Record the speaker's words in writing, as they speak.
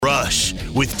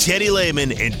with Teddy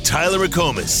Lehman and Tyler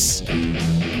McComas.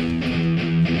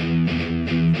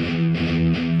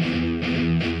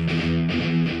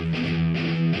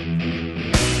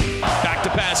 Back to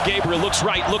pass. Gabriel looks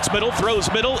right, looks middle,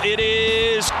 throws middle. It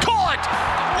is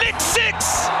caught. Nick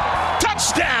 6.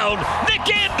 Touchdown, Nick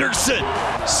Anderson.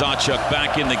 Sawchuk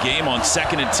back in the game on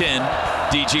 2nd and 10.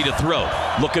 DG to throw.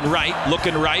 Looking right,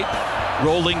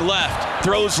 rolling left.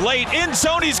 Throws late, end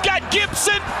zone. He's got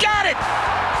Gibson. Got it.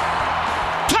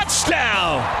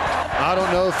 Touchdown. I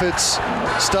don't know if it's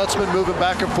Stutzman moving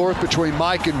back and forth between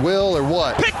Mike and Will or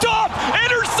what. Picked off,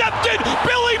 intercepted.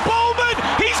 Billy Bowman.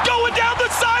 He's going down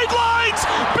the sidelines.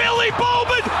 Billy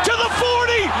Bowman to the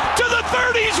 40, to the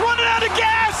 30. He's running out of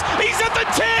gas. He's at the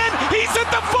 10. He's at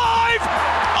the 5.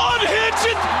 Unhitch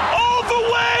it all the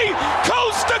way.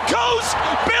 Coast to coast.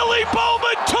 Billy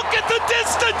Bowman took it the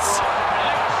distance.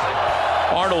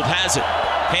 Arnold has it.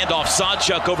 Handoff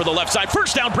Sawchuk over the left side.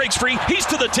 First down, breaks free. He's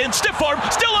to the 10. Stiff arm.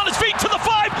 Still on his feet to the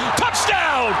 5.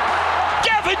 Touchdown.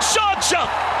 Gavin Sawchuk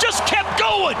just kept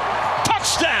going.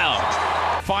 Touchdown.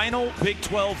 Final Big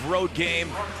 12 road game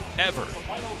ever.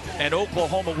 And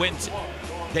Oklahoma wins it.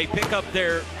 They pick up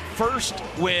their first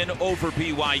win over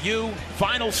BYU.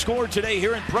 Final score today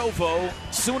here in Provo.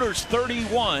 Sooners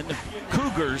 31,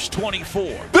 Cougars 24.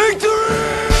 Victory!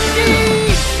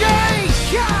 DJ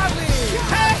Khaled!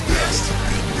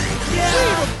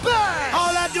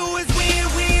 All I do is win,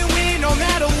 win, win, no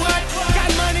matter what.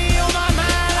 Got money on my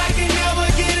mind, I can never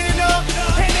get enough.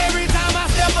 And every time I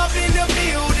step up in the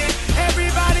building,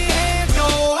 everybody hands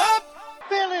go up.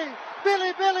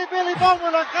 Billy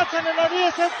Bowman alcanza en la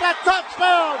 10, entra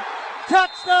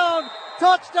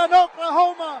touchdown,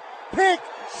 Oklahoma, pick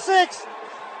 6,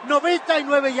 99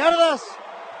 yardas.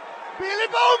 Billy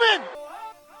Bowman!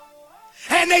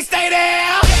 And they stay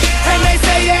there, and they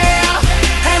stay there,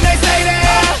 and they stay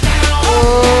there.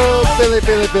 Oh,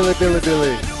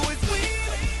 Billy.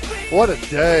 What a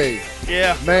day.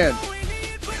 Yeah. Man,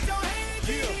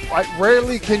 like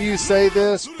rarely can you say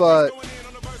this, but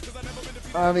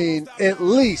I mean, at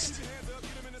least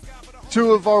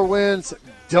 2 of our wins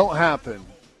don't happen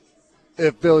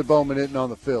if Billy Bowman isn't on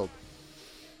the field.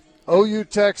 OU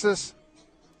Texas,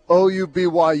 OU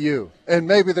BYU, and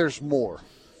maybe there's more.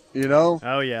 You know?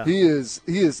 Oh, yeah. He is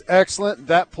excellent.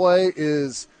 That play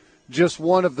is just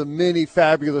one of the many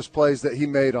fabulous plays that he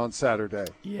made on Saturday.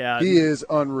 Yeah. He is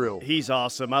unreal. He's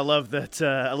awesome. I love that.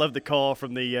 I love the call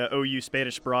from the OU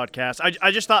Spanish broadcast.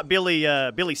 I just thought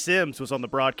Billy Sims was on the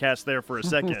broadcast there for a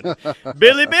second.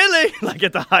 Billy, like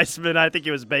at the Heisman. I think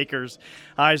it was Baker's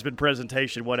Heisman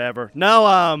presentation, whatever.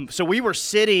 No, so we were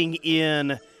sitting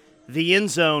in the end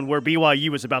zone where BYU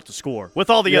was about to score with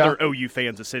all the other OU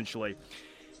fans, essentially.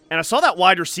 And I saw that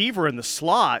wide receiver in the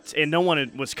slot, and no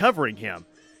one was covering him.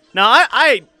 Now,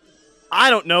 I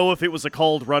don't know if it was a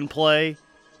called run play.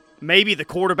 Maybe the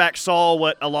quarterback saw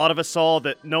what a lot of us saw,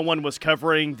 that no one was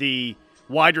covering the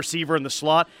wide receiver in the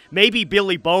slot. Maybe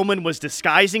Billy Bowman was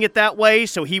disguising it that way,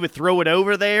 so he would throw it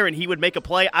over there and he would make a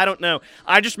play. I don't know.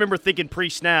 I just remember thinking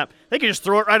pre-snap, they could just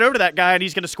throw it right over to that guy and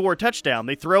he's going to score a touchdown.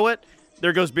 They throw it.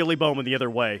 There goes Billy Bowman the other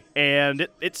way. And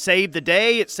it saved the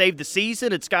day. It saved the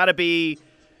season. It's got to be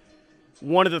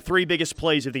one of the 3 biggest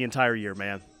plays of the entire year,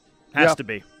 man. Has to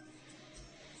be.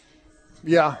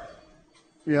 Yeah.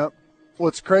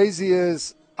 What's crazy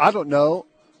is, I don't know,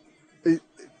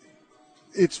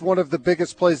 it's one of the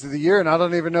biggest plays of the year, and I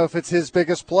don't even know if it's his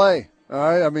biggest play. All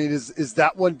right? I mean, is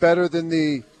that one better than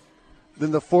the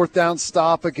 4th down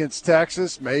stop against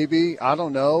Texas? Maybe. I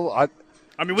don't know.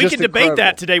 I mean, we can debate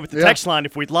that today with the text line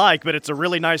if we'd like, but it's a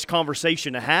really nice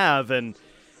conversation to have. And,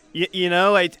 you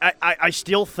know, I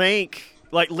still think,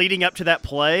 like, leading up to that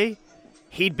play,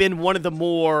 he'd been one of the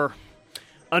more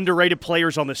underrated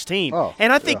players on this team.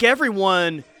 And I think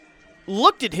everyone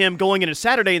looked at him going into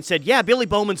Saturday and said, yeah, Billy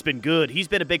Bowman's been good. He's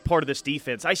been a big part of this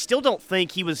defense. I still don't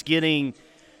think he was getting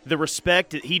the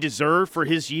respect that he deserved for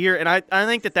his year, and I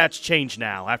think that's changed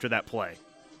now after that play.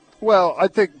 Well, I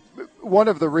think one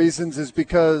of the reasons is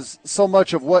because so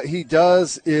much of what he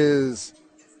does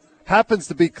happens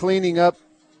to be cleaning up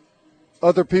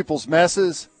other people's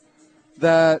messes,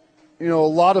 that, you know, a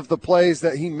lot of the plays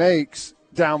that he makes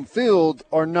downfield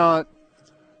are not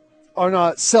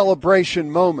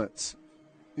celebration moments.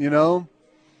 You know,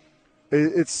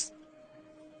 it's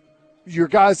your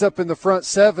guys up in the front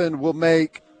 7 will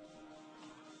make,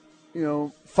 you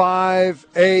know, 5,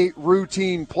 8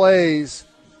 routine plays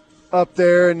up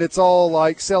there, and it's all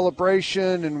like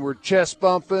celebration, and we're chest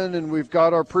bumping, and we've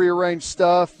got our prearranged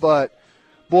stuff. But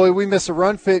boy, we miss a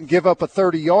run fit and give up a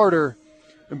 30-yarder,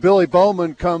 and Billy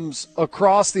Bowman comes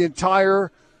across the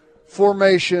entire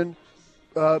formation,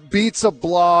 beats a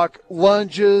block,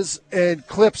 lunges, and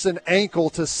clips an ankle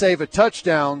to save a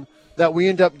touchdown that we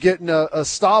end up getting a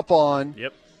stop on.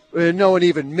 Yep. And no one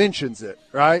even mentions it,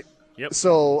 right? Yep.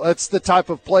 So that's the type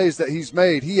of plays that he's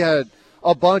made. He had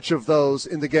a bunch of those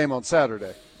in the game on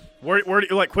Saturday. Where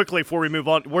quickly before we move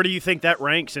on, where do you think that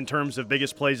ranks in terms of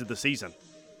biggest plays of the season?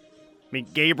 I mean,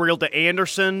 Gabriel to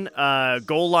Anderson,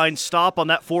 goal line stop on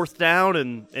that fourth down,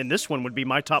 and this one would be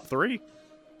my top three.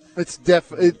 It's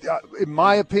in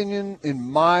my opinion,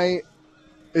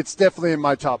 it's definitely in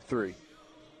my top three.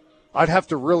 I'd have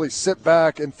to really sit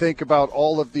back and think about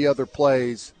all of the other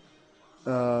plays.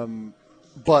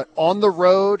 But on the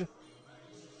road,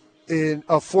 in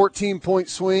a 14-point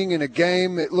swing in a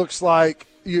game, it looks like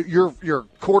your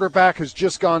quarterback has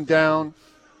just gone down.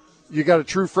 You got a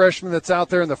true freshman that's out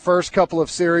there in the first couple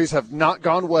of series have not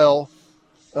gone well.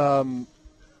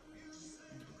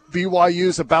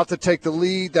 BYU's about to take the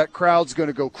lead. That crowd's going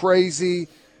to go crazy,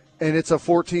 and it's a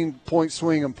 14-point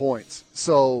swing in points.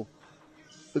 So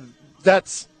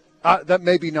that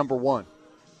may be number one.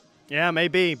 Yeah,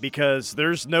 maybe, because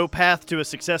there's no path to a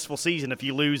successful season if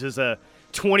you lose as a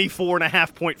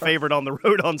 24.5-point favorite on the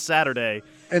road on Saturday.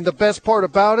 And the best part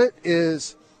about it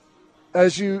is,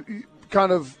 as you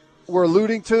kind of were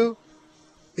alluding to,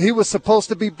 he was supposed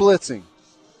to be blitzing.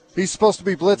 He's supposed to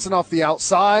be blitzing off the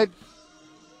outside.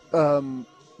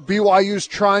 BYU's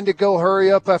trying to go hurry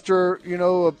up after,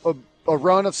 a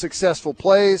run of successful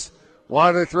plays.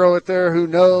 Why do they throw it there? Who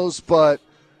knows? But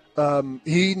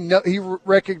he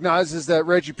recognizes that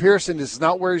Reggie Pearson is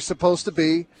not where he's supposed to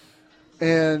be,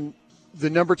 and the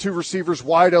number two receiver's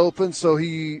wide open, so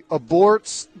he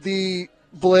aborts the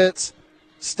blitz,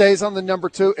 stays on the number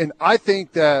two, and I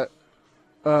think that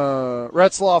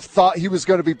Retzloff thought he was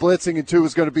going to be blitzing and two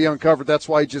was going to be uncovered. That's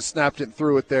why he just snapped it and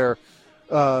threw it there,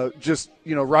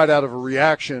 right out of a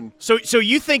reaction. So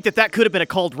you think that could have been a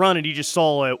called run and you just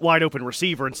saw a wide open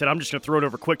receiver and said, I'm just going to throw it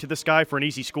over quick to this guy for an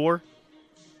easy score?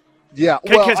 Yeah,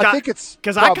 well, I think it's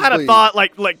because I kind of thought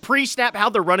like pre-snap how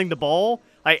they're running the ball.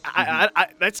 I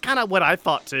that's kind of what I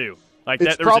thought too. Like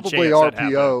it's that, probably a chance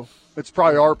RPO. It's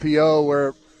probably RPO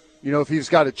where, if he's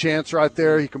got a chance right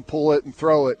there, he can pull it and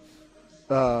throw it.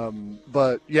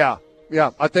 But yeah,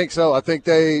 I think so. I think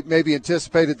they maybe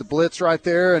anticipated the blitz right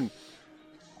there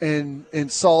and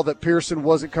saw that Pearson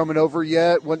wasn't coming over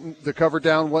yet. The cover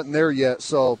down wasn't there yet.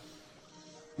 So.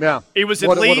 Yeah, it was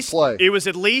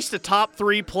at least a top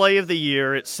 3 play of the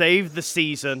year. It saved the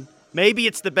season. Maybe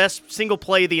it's the best single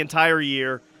play of the entire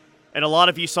year. And a lot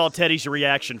of you saw Teddy's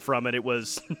reaction from it. It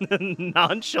was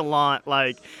nonchalant,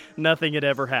 like nothing had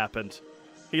ever happened.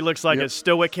 He looks like a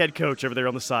stoic head coach over there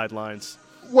on the sidelines.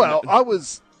 Well, I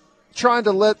was trying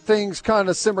to let things kind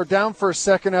of simmer down for a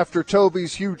second after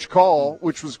Toby's huge call,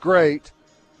 which was great.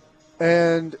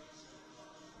 And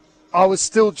I was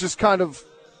still just kind of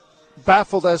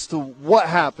baffled as to what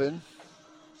happened.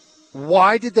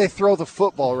 Why did they throw the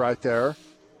football right there?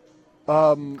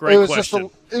 Great question.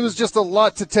 It was just a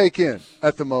lot to take in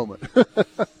at the moment.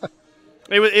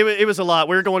 It was a lot.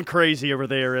 We were going crazy over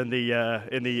there in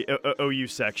the OU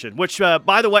section. Which,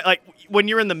 by the way, like when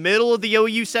you're in the middle of the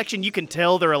OU section, you can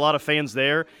tell there are a lot of fans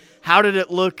there. How did it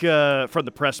look from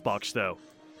the press box, though?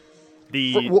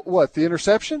 What, the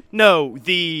interception? No,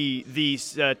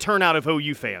 the turnout of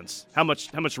OU fans. How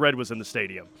much red was in the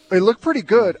stadium? It looked pretty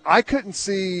good. I couldn't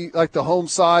see like the home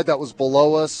side that was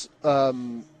below us,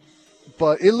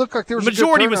 but it looked like there was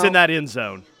majority a good was in that end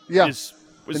zone. Yeah, was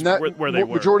where they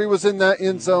were. Majority was in that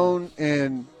end zone,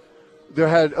 and there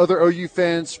had other OU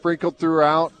fans sprinkled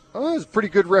throughout. Oh, it was pretty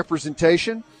good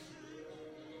representation.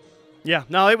 Yeah,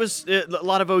 no, it was a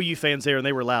lot of OU fans there, and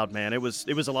they were loud, man. It was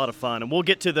a lot of fun, and we'll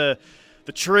get to the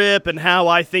trip and how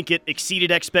I think it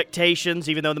exceeded expectations,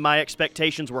 even though my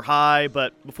expectations were high.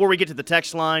 But before we get to the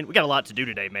text line, we got a lot to do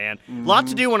today, man. A lot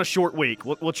to do on a short week.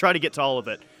 We'll try to get to all of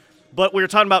it. But we were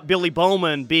talking about Billy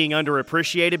Bowman being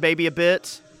underappreciated maybe a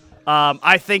bit.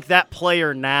 I think that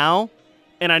player now,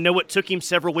 and I know it took him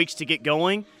several weeks to get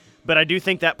going, but I do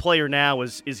think that player now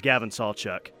is Gavin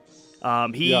Sawchuk.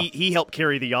 He helped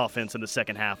carry the offense in the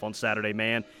second half on Saturday,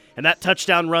 man. And that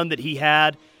touchdown run that he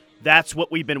had, that's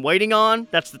what we've been waiting on.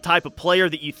 That's the type of player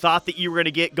that you thought that you were going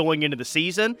to get going into the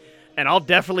season. And I'll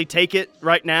definitely take it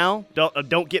right now.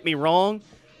 Don't get me wrong.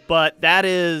 But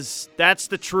that's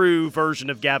the true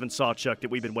version of Gavin Sawchuk that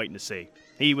we've been waiting to see.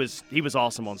 He was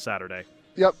awesome on Saturday.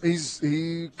 Yep,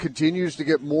 he continues to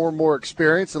get more and more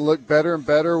experience and look better and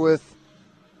better with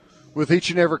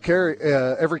each and every carry,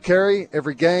 every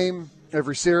game,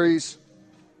 every series.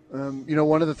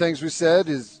 One of the things we said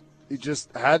is he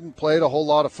just hadn't played a whole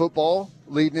lot of football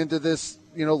leading into this,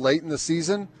 late in the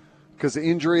season. because of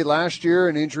injury last year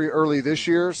and injury early this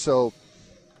year. So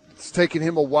it's taken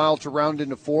him a while to round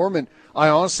into form. And I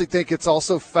honestly think it's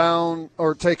also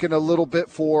taken a little bit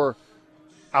for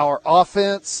our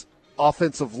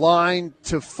offensive line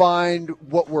to find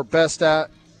what we're best at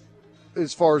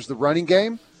as far as the running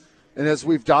game. And as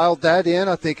we've dialed that in,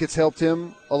 I think it's helped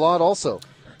him a lot also.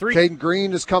 Caden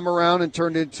Green has come around and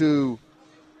turned into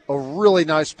a really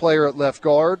nice player at left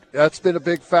guard. That's been a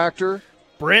big factor.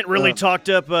 Brent really talked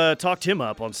him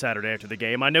up on Saturday after the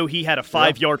game. I know he had a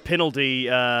 5-yard penalty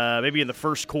maybe in the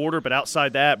first quarter, but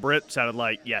outside that, Brent sounded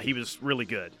like, he was really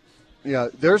good. Yeah,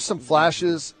 there's some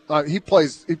flashes. He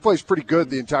plays pretty good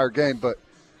the entire game, but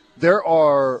there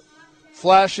are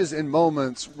flashes and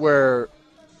moments where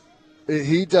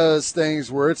he does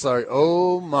things where it's like,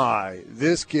 oh my,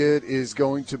 this kid is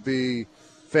going to be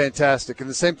fantastic. And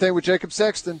the same thing with Jacob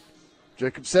Sexton.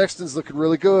 Jacob Sexton's looking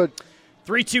really good.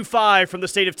 325 from the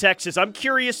state of Texas. I'm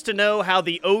curious to know how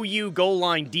the OU goal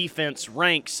line defense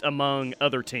ranks among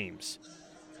other teams.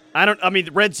 The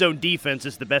red zone defense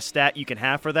is the best stat you can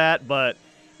have for that, but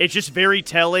it's just very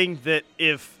telling that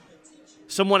if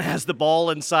someone has the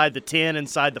ball inside the 10,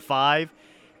 inside the 5,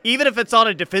 even if it's on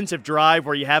a defensive drive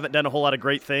where you haven't done a whole lot of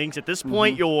great things, at this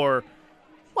point we'll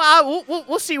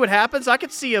see what happens. I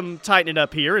could see them tightening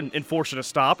up here and forcing a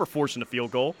stop or forcing a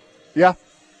field goal. Yeah,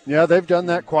 they've done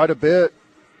that quite a bit.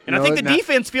 And I think the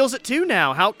defense feels it too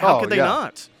now. How could they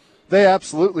not? They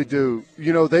absolutely do.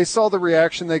 They saw the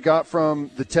reaction they got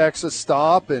from the Texas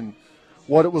stop and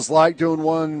what it was like doing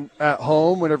one at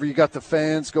home whenever you got the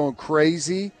fans going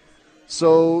crazy.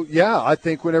 So, I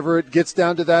think whenever it gets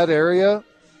down to that area,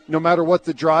 no matter what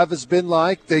the drive has been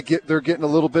like, they're getting a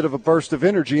little bit of a burst of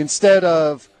energy instead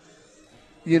of,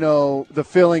 the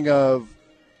feeling of,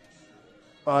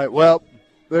 all right, well,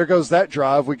 there goes that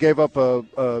drive. We gave up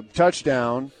a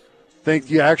touchdown. Think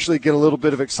you actually get a little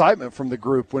bit of excitement from the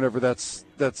group whenever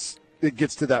it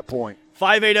gets to that point.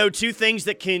 580, 2 things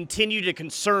that continue to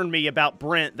concern me about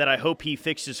Brent that I hope he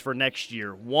fixes for next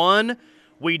year. 1,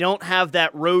 we don't have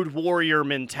that road warrior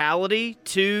mentality.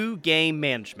 2, game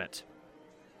management.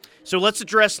 So let's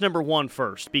address number 1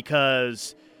 first,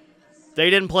 because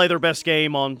they didn't play their best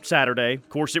game on Saturday. Of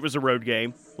course, it was a road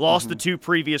game. Lost the 2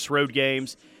 previous road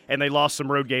games, and they lost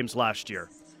some road games last year.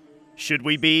 Should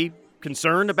we be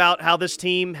concerned about how this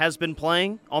team has been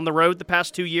playing on the road the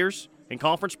past 2 years in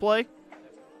conference play?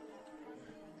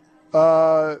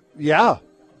 Yeah.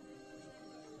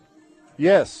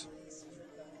 Yes.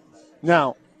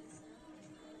 Now,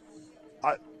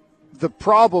 the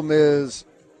problem is,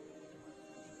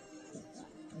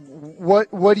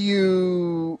 what do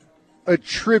you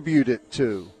attribute it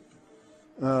to?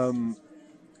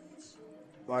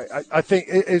 I think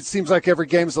it seems like every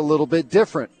game's a little bit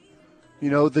different.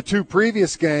 The 2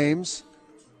 previous games,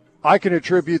 I can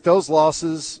attribute those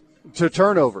losses to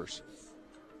turnovers.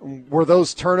 Were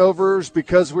those turnovers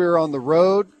because we were on the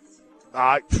road?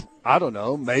 I don't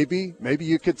know. Maybe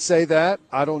you could say that.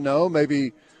 I don't know.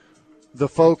 Maybe the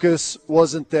focus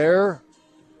wasn't there.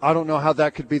 I don't know how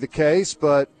that could be the case,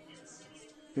 but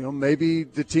maybe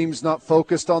the team's not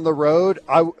focused on the road.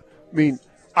 I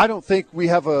don't think we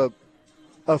have a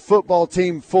football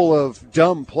team full of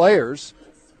dumb players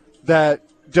that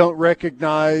don't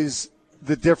recognize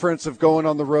the difference of going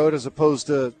on the road as opposed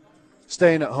to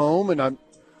staying at home. And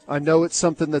I know it's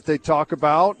something that they talk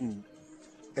about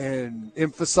and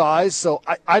emphasize. So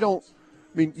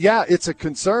it's a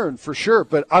concern for sure,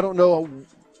 but I don't know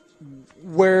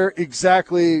where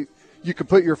exactly you could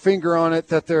put your finger on it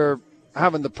that they're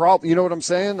having the problem. You know what I'm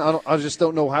saying? I just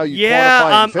don't know how you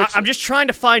quantify and fix it. I'm just trying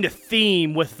to find a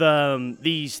theme with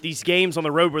these games on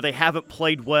the road where they haven't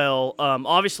played well.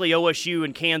 Obviously, OSU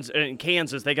and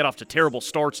Kansas, they got off to terrible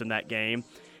starts in that game.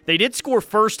 They did score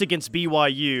first against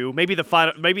BYU. Maybe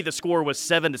the score was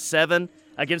 7-7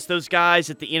 against those guys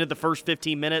at the end of the first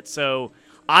 15 minutes. So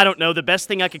I don't know. The best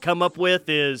thing I could come up with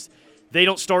is they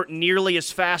don't start nearly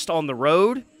as fast on the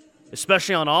road,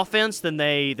 especially on offense, than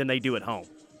they do at home.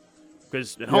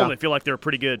 Because at home, they feel like they're a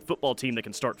pretty good football team that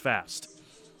can start fast.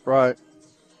 Right.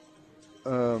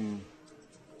 I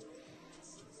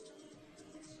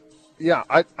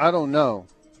don't know.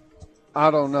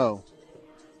 I don't know.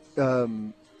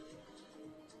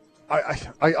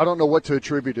 I don't know what to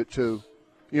attribute it to.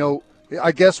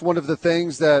 I guess one of the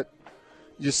things that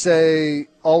you say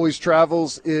always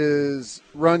travels is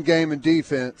run game and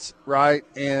defense, right?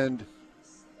 And,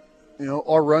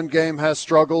 our run game has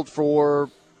struggled for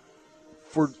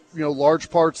large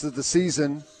parts of the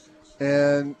season,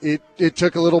 and it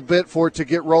took a little bit for it to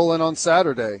get rolling on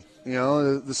Saturday.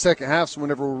 The second half's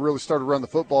whenever we really started to run the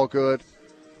football good.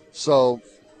 So,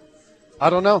 I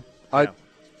don't know.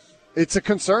 it's a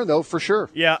concern, though, for sure.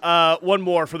 Yeah, one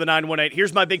more for the 918.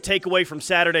 Here's my big takeaway from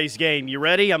Saturday's game. You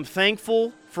ready? I'm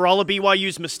thankful for all of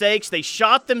BYU's mistakes. They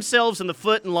shot themselves in the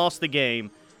foot and lost the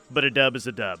game, but a dub is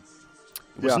a dub.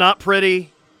 It was not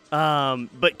pretty,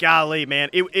 but golly, man,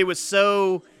 it was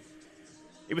so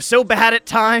bad at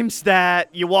times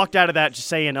that you walked out of that just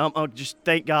saying, just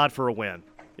thank God for a win.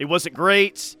 It wasn't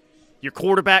great. Your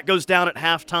quarterback goes down at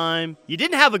halftime. You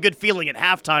didn't have a good feeling at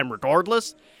halftime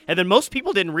regardless. And then most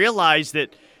people didn't realize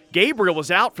that Gabriel was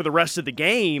out for the rest of the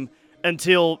game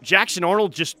until Jackson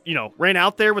Arnold just, ran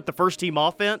out there with the first-team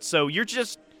offense. So you're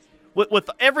just, with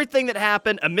everything that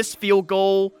happened, a missed field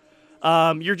goal,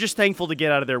 you're just thankful to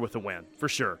get out of there with a win, for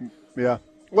sure. Yeah.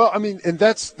 Well, I mean, and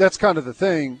that's kind of the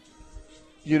thing.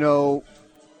 The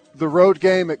road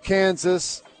game at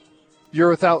Kansas, you're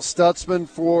without Stutzman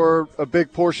for a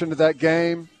big portion of that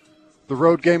game. The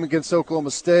road game against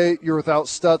Oklahoma State, you're without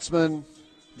Stutzman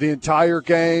the entire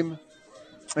game.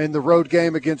 And the road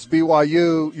game against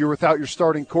BYU, you're without your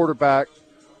starting quarterback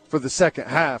for the second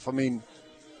half. I mean,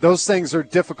 those things are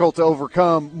difficult to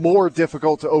overcome, more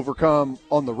difficult to overcome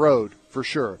on the road, for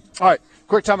sure. All right,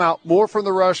 quick timeout. More from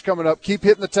The Rush coming up. Keep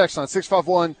hitting the text line,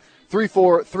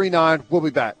 651-3439. We'll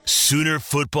be back. Sooner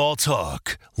football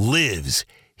talk lives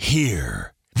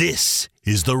here. This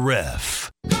is The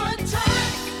Ref.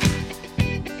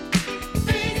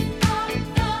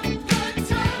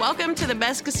 Welcome to the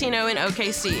best casino in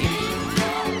OKC.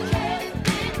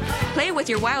 Play with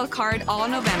your wild card all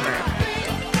November.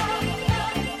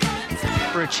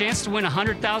 For a chance to win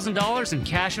 $100,000 in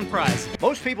cash and prizes.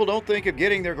 Most people don't think of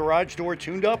getting their garage door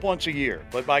tuned up once a year,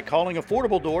 but by calling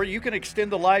Affordable Door, you can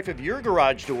extend the life of your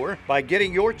garage door by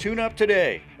getting your tune-up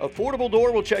today. Affordable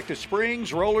Door will check the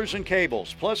springs, rollers, and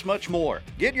cables, plus much more.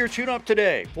 Get your tune-up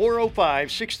today,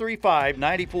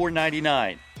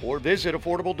 405-635-9499, or visit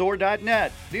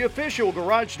AffordableDoor.net, the official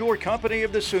garage door company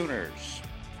of the Sooners.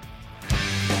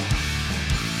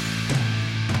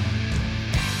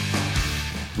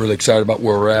 Really excited about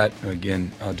where we're at. Again,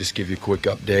 I'll just give you a quick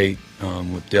update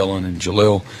with Dylan and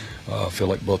Jalil. I feel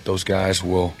like both those guys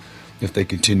will, if they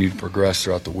continue to progress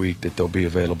throughout the week, that they'll be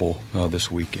available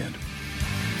this weekend.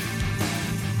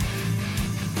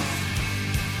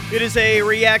 It is a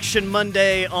Reaction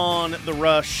Monday on The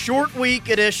Rush. Short week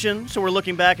edition, so we're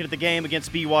looking back at the game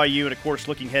against BYU and, of course,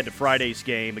 looking ahead to Friday's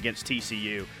game against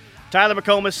TCU. Tyler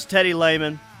McComas, Teddy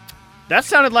Lehman. That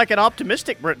sounded like an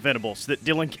optimistic Brent Venables that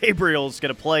Dylan Gabriel is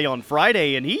going to play on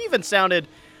Friday, and he even sounded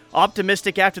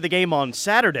optimistic after the game on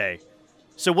Saturday.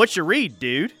 So what's your read,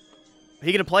 dude?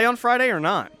 He going to play on Friday or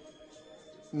not?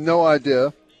 No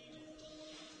idea.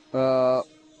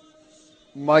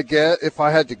 My guess, if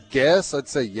I had to guess, I'd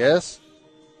say yes.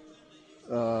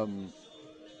 I'm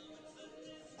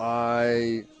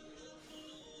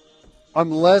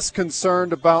less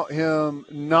concerned about him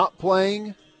not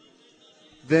playing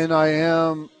than I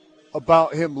am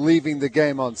about him leaving the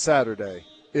game on Saturday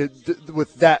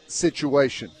with that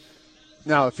situation.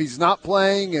 Now, if he's not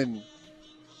playing and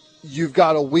you've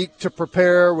got a week to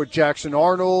prepare with Jackson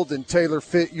Arnold and tailor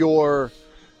fit your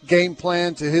game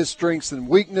plan to his strengths and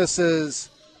weaknesses,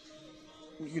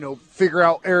 figure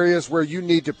out areas where you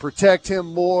need to protect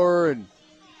him more, and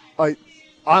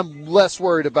I'm less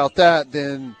worried about that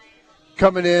than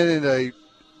coming in a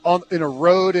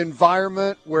road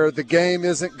environment where the game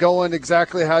isn't going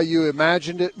exactly how you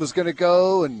imagined it was going to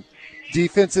go and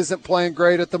defense isn't playing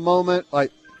great at the moment.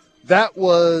 That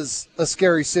was a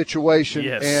scary situation,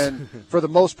 yes. And for the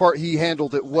most part, he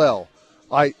handled it well.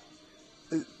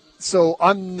 So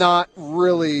I'm not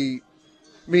really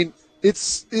 – I mean,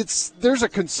 there's a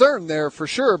concern there for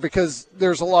sure because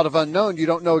there's a lot of unknown. You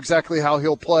don't know exactly how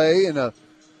he'll play in a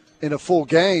full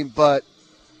game, but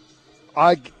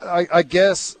I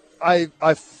guess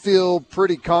I feel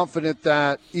pretty confident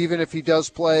that even if he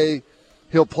does play,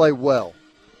 he'll play well.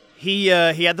 He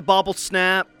had the bobble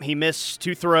snap. He missed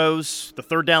 2 throws. The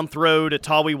third down throw to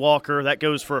Tawi Walker, that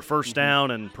goes for a first down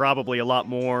and probably a lot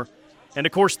more. And,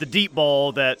 of course, the deep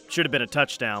ball that should have been a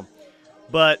touchdown.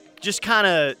 But just kind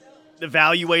of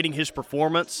evaluating his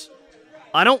performance,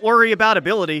 I don't worry about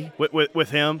ability with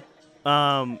him.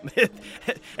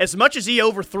 As much as he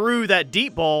overthrew that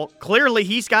deep ball, clearly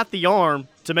he's got the arm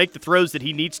to make the throws that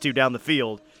he needs to down the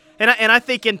field. And I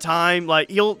think in time,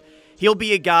 he'll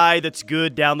be a guy that's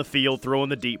good down the field throwing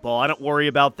the deep ball. I don't worry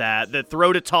about that. The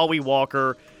throw to Tawi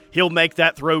Walker, he'll make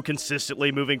that throw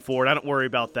consistently moving forward. I don't worry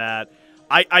about that.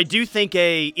 I do think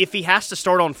if he has to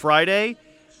start on Friday,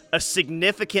 a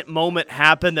significant moment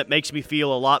happened that makes me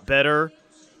feel a lot better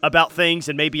about things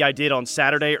than maybe I did on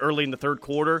Saturday early in the third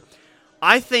quarter.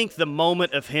 I think the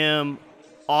moment of him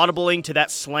audibling to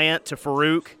that slant to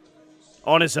Farouk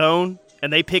on his own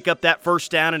and they pick up that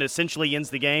first down and essentially ends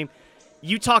the game,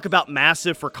 you talk about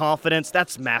massive for confidence.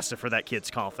 That's massive for that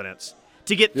kid's confidence.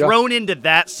 To get thrown into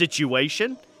that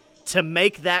situation, to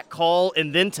make that call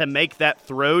and then to make that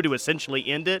throw to essentially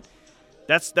end it,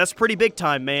 that's pretty big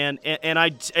time, man. And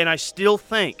I still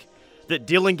think that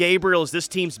Dillon Gabriel is this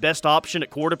team's best option at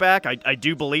quarterback. I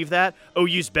do believe that.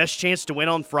 OU's best chance to win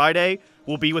on Friday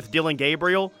will be with Dillon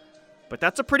Gabriel. But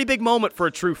that's a pretty big moment for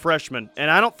a true freshman. And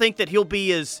I don't think that he'll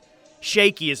be as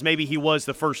shaky as maybe he was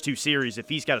the first two series if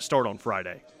he's got to start on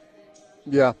Friday.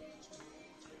 Yeah.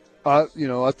 I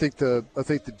think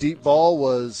the deep ball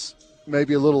was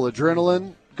maybe a little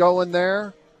adrenaline going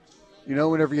there.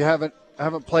 Whenever you haven't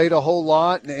played a whole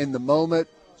lot and in the moment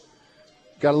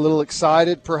got a little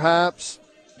excited perhaps,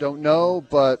 don't know,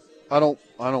 but I don't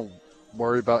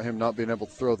worry about him not being able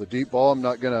to throw the deep ball. I'm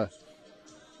not going to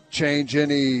change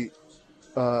any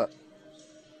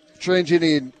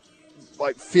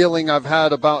like feeling I've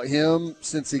had about him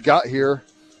since he got here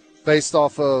based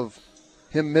off of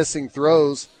him missing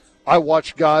throws. I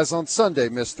watch guys on Sunday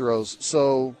miss throws,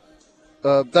 so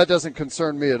that doesn't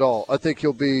concern me at all. I think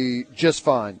he'll be just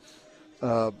fine.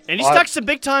 And he stuck some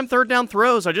big-time third-down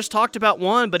throws. I just talked about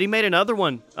one, but he made another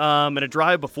one in a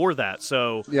drive before that.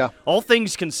 So all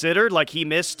things considered, like he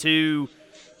missed two,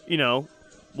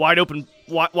 wide open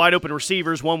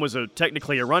receivers. One was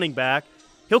technically a running back.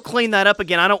 He'll clean that up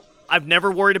again. I've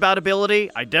never worried about ability.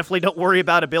 I definitely don't worry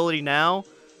about ability now.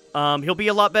 He'll be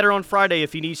a lot better on Friday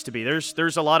if he needs to be.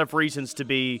 There's a lot of reasons to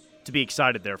be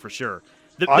excited there for sure.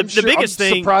 The biggest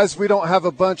thing. I'm surprised we don't have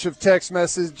a bunch of text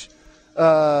message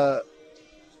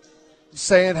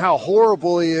saying how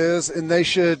horrible he is, and they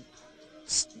should,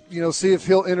 see if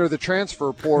he'll enter the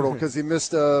transfer portal because he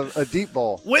missed a deep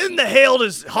ball. When the hell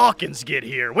does Hawkins get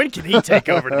here? When can he take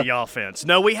over the offense?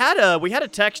 No, we had a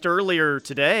text earlier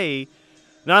today,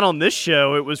 not on this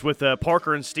show. It was with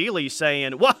Parker and Steely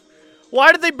saying,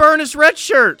 why did they burn his red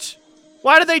shirt?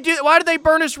 Why did they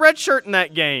burn his red shirt in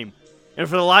that game? And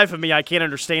for the life of me, I can't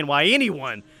understand why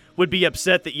anyone would be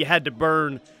upset that you had to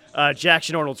burn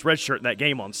Jackson Arnold's red shirt in that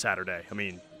game on Saturday. I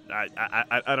mean,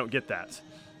 I don't get that.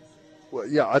 Well,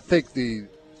 yeah, I think the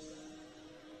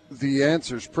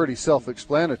answer's pretty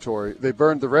self-explanatory. They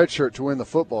burned the red shirt to win the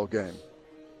football game.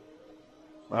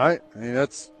 Right? I mean,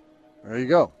 there you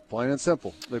go. Plain and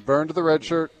simple. They burned the red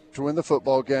shirt to win the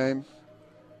football game.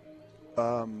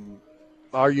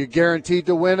 Are you guaranteed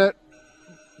to win it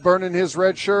burning his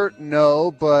red shirt?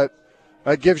 No, but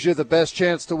that gives you the best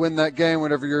chance to win that game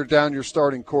whenever you're down your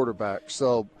starting quarterback.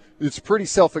 So it's pretty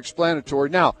self-explanatory.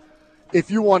 Now,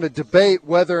 if you want to debate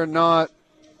whether or not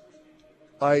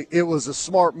it was a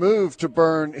smart move to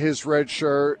burn his red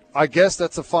shirt, I guess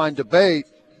that's a fine debate.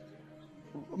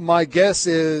 My guess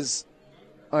is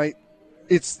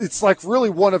it's like really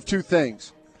one of two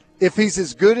things. If he's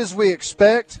as good as we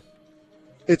expect,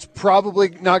 it's probably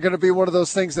not going to be one of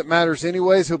those things that matters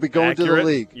anyways. He'll be going to the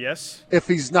league. Yes. If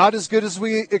he's not as good as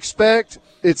we expect,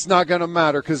 it's not going to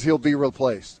matter because he'll be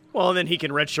replaced. Well, and then he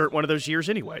can redshirt one of those years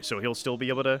anyway, so he'll still be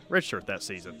able to redshirt that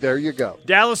season. There you go.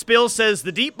 Dallas Bill says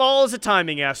the deep ball is a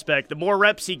timing aspect. The more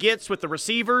reps he gets with the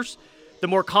receivers, the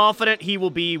more confident he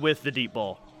will be with the deep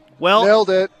ball. Well, nailed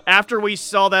it. After we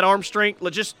saw that arm strength,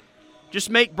 let's just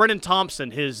make Brennan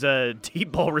Thompson his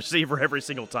deep ball receiver every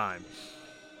single time.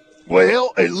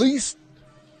 Well, at least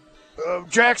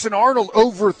Jackson Arnold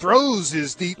overthrows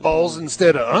his deep balls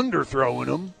instead of underthrowing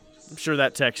them. I'm sure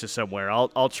that text is somewhere.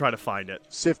 I'll try to find it.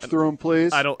 Sift through them,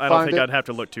 please. I don't think I'd have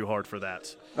to look too hard for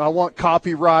that. I want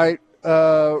copyright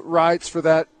rights for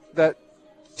that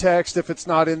text if it's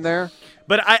not in there.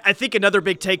 But I think another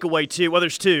big takeaway, too, well,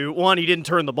 there's two. One, he didn't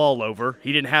turn the ball over.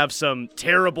 He didn't have some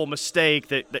terrible mistake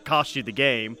that cost you the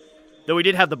game, though he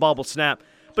did have the bobble snap.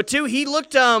 But, two, he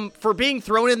looked, for being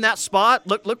thrown in that spot,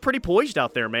 looked pretty poised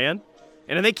out there, man.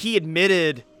 And I think he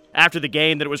admitted after the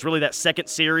game that it was really that second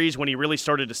series when he really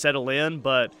started to settle in.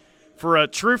 But for a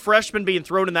true freshman being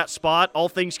thrown in that spot, all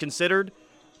things considered,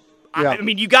 yeah. I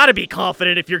mean, you got to be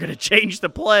confident if you're going to change the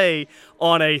play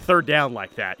on a third down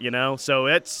like that, So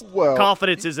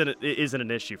confidence isn't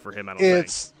an issue for him, I don't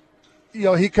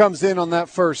think. He comes in on that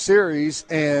first series,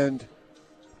 and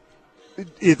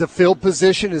the field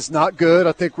position is not good.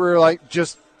 I think we're like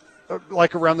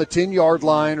around the 10-yard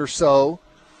line or so.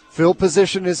 Field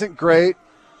position isn't great.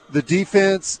 The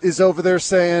defense is over there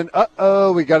saying,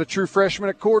 uh-oh, we got a true freshman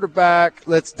at quarterback.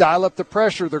 Let's dial up the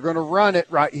pressure. They're going to run it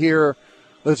right here.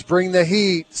 Let's bring the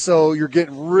heat. So you're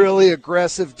getting really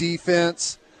aggressive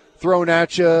defense thrown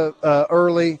at you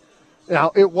early.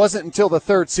 Now, it wasn't until the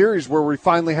third series where we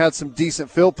finally had some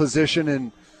decent field position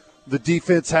and the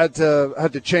defense had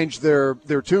to change their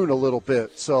tune a little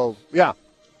bit. So, yeah.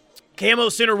 Camo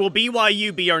Center, will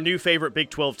BYU be our new favorite Big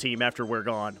 12 team after we're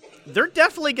gone? They're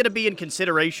definitely going to be in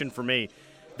consideration for me.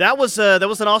 That was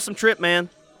an awesome trip, man.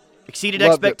 Exceeded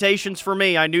Loved expectations for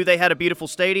me. I knew they had a beautiful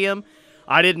stadium.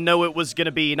 I didn't know it was going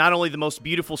to be not only the most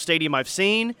beautiful stadium I've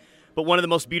seen, but one of the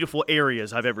most beautiful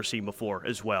areas I've ever seen before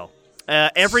as well.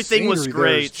 Everything was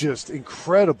great. It's just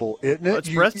incredible, isn't it? It's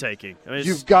breathtaking. I mean,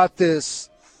 you've got this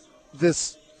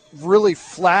really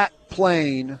flat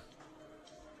plain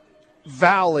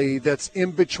valley that's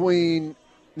in between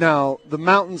now the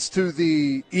mountains to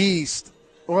the east.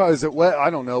 Well, is it west? I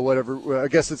don't know, whatever. I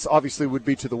guess it's obviously would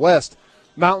be to the west.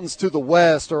 Mountains to the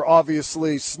west are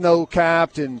obviously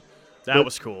snow-capped, and that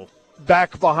was cool.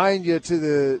 Back behind you to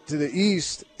the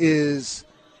east is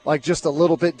like just a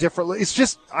little bit differently. It's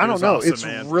just, I don't know. Awesome, it's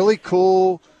man. Really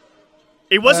cool.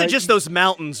 It wasn't just those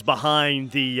mountains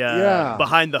behind the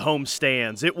behind the home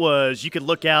stands. It was, you could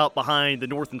look out behind the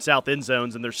north and south end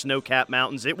zones, and there's snow-capped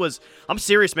mountains. It was, I'm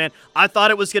serious, man. I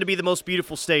thought it was going to be the most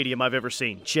beautiful stadium I've ever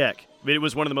seen. Check. It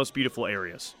was one of the most beautiful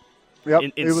areas. Yep,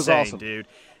 Insane, it was awesome, dude.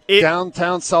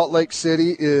 Downtown Salt Lake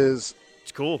City it's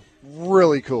cool.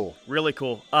 Really cool. Really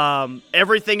cool.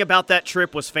 Everything about that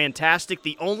trip was fantastic.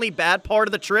 The only bad part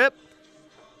of the trip,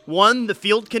 1, the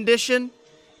field condition.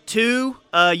 2,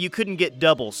 you couldn't get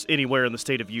doubles anywhere in the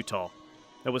state of Utah.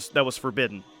 That was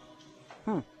forbidden.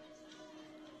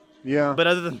 Yeah. But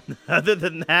other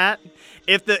than that,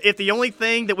 if the only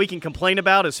thing that we can complain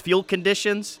about is field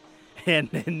conditions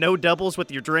and no doubles with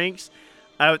your drinks,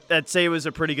 I'd say it was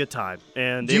a pretty good time.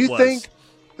 And do you think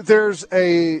there's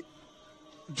a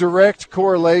direct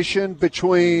correlation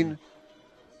between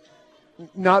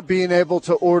not being able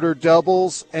to order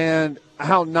doubles and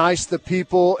how nice the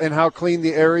people and how clean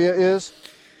the area is?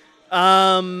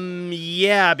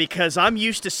 Yeah, because I'm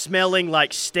used to smelling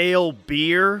like stale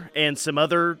beer and some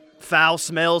other foul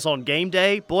smells on game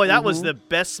day. Boy, that was the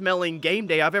best smelling game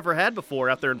day I've ever had before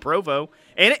out there in Provo.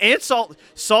 And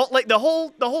Salt Lake, the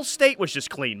whole state was just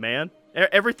clean, man.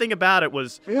 Everything about it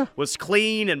was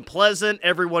clean and pleasant.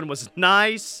 Everyone was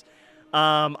nice.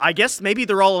 I guess maybe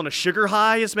they're all on a sugar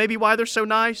high is maybe why they're so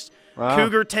nice. Wow.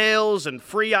 Cougar tails and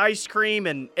free ice cream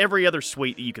and every other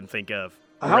sweet that you can think of.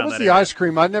 How was the ice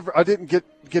cream? I didn't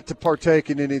get to partake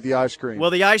in any of the ice cream. Well,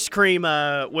 the ice cream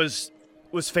was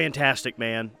fantastic,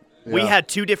 man. Yeah. We had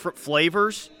 2 different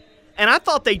flavors, and I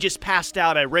thought they just passed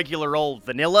out a regular old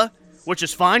vanilla, which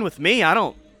is fine with me. I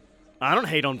don't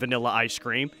hate on vanilla ice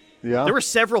cream. Yeah. There were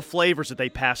several flavors that they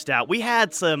passed out. We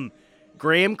had some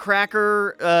graham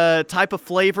cracker type of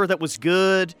flavor that was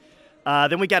good.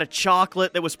 Then we got a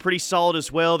chocolate that was pretty solid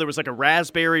as well. There was like a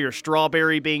raspberry or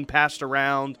strawberry being passed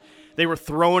around. They were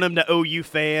throwing them to OU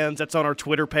fans. That's on our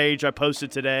Twitter page I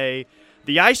posted today.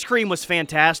 The ice cream was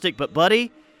fantastic, but,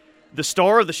 buddy, the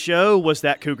star of the show was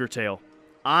that cougar tail.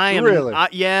 Really?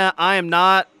 I am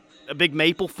not a big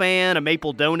maple fan, a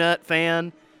maple donut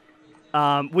fan.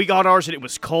 We got ours and it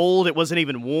was cold. It wasn't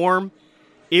even warm.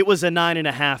 It was a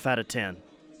 9.5 out of 10.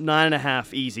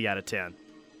 9.5 easy out of 10.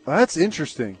 That's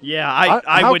interesting. Yeah,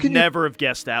 I would never have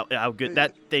guessed how good.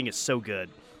 That thing is so good.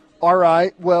 All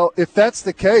right. Well, if that's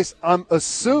the case, I'm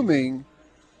assuming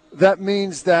that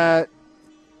means that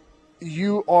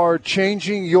you are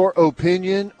changing your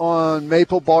opinion on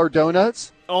Maple Bar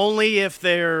Donuts? Only if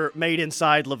they're made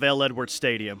inside LaVell Edwards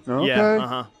Stadium. Okay.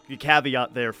 Yeah, a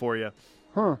caveat there for you.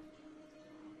 Huh.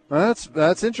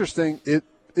 That's interesting. It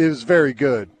was very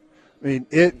good. I mean,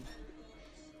 it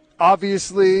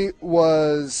obviously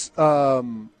was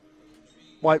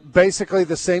like basically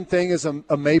the same thing as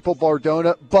a Maple Bar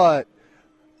donut, but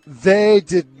they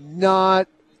did not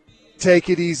take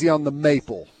it easy on the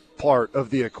maple part of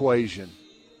the equation.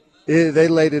 They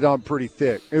laid it on pretty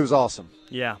thick. It was awesome.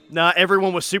 Yeah. No,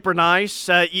 everyone was super nice.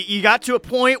 You got to a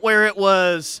point where it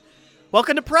was,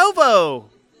 welcome to Provo.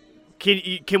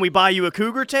 Can we buy you a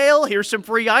cougar tail? Here's some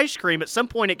free ice cream. At some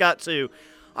point it got to,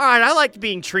 all right, I like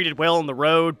being treated well on the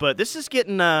road, but this is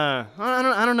getting, I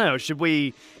don't know. Should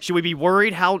we be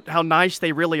worried how nice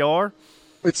they really are?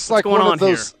 It's like one of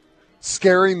those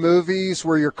scary movies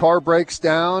where your car breaks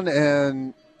down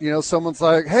and, someone's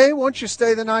like, hey, why don't you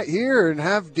stay the night here and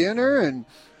have dinner and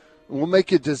we'll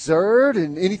make you dessert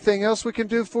and anything else we can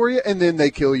do for you, and then they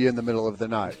kill you in the middle of the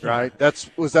night, right?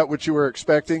 Was that what you were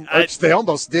expecting? They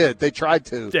almost did. They tried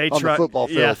to on the football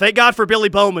field. Yeah, thank God for Billy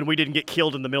Bowman we didn't get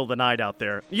killed in the middle of the night out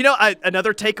there.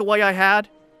 Another takeaway I had,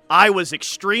 I was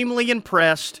extremely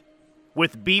impressed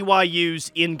with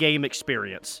BYU's in-game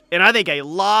experience. And I think a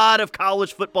lot of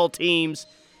college football teams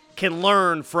can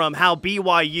learn from how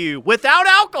BYU, without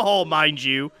alcohol, mind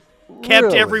you, kept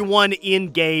Really? everyone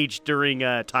engaged during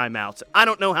timeouts. I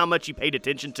don't know how much you paid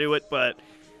attention to it, but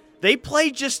they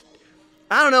played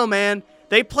I don't know, man.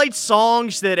 They played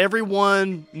songs that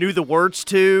everyone knew the words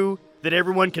to, that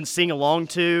everyone can sing along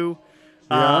to.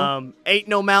 Yeah. Ain't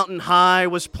No Mountain High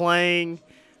was playing.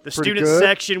 The Pretty student good.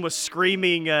 section was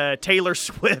screaming Taylor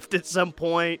Swift at some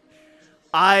point.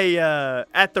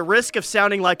 At the risk of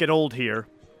sounding like an old here,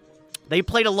 they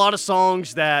played a lot of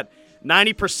songs that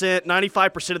 90%,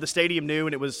 95% of the stadium knew,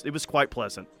 and it was quite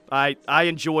pleasant. I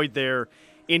enjoyed their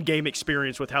in-game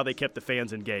experience with how they kept the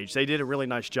fans engaged. They did a really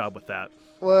nice job with that.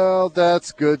 Well,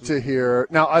 that's good to hear.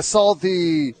 Now, I saw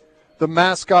the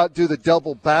mascot do the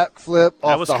double backflip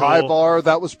off the high bar.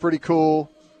 That was pretty cool.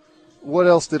 What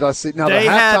else did I see? Now, the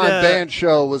halftime band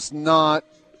show was not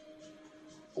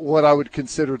what I would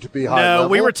consider to be high level. No,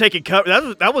 we were taking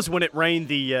cover. That was when it rained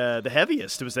the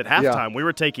heaviest. It was at halftime. Yeah. We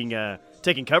were taking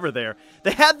cover there.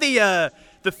 They had the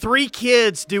 3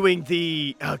 kids doing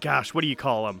the, oh gosh, what do you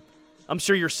call them? I'm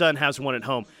sure your son has one at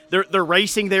home. They're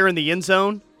racing there in the end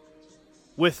zone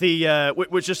with the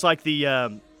was just like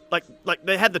the like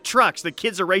they had the trucks. The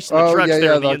kids are racing the trucks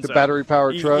there in the end zone. The battery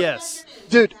powered truck. Yes,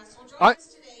 dude. I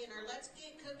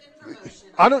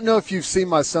don't know if you've seen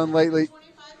my son lately.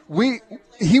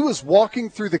 He was walking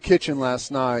through the kitchen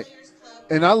last night,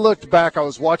 and I looked back. I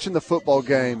was watching the football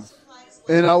game,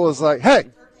 and I was like, "Hey!"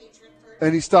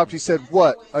 And he stopped. He said,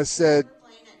 "What?" I said,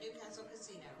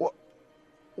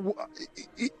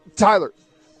 "Tyler,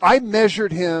 I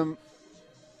measured him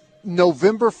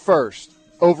November 1st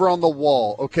over on the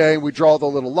wall, okay? And we draw the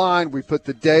little line. We put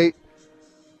the date.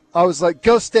 I was like,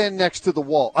 go stand next to the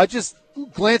wall." I just,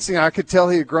 glancing, I could tell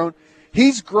he had grown.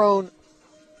 He's grown,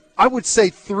 I would say,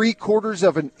 3/4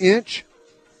 of an inch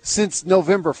since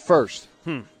November 1st.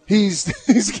 He's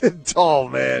getting tall,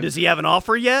 man. Does he have an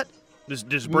offer yet?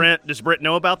 Does Brent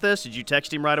know about this? Did you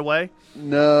text him right away?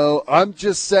 No, I'm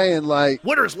just saying, like,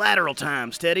 what are his lateral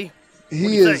times, Teddy?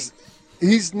 He's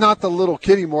not the little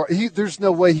kid anymore. There's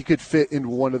no way he could fit in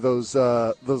one of those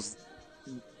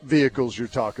vehicles you're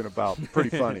talking about. Pretty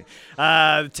funny.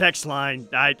 The text line,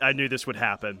 I knew this would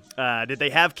happen. Did they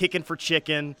have kicking for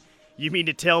chicken? You mean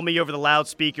to tell me over the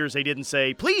loudspeakers they didn't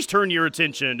say, please turn your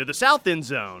attention to the south end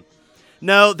zone?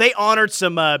 No, they honored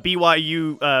some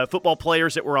BYU football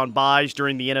players that were on buys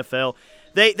during the NFL.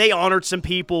 They honored some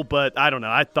people, but I don't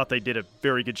know. I thought they did a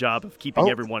very good job of keeping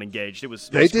everyone engaged. It was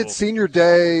did cool. Senior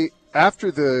Day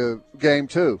after the game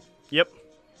too. Yep.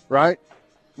 Right?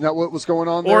 Isn't that what was going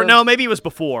on there? Or no, maybe it was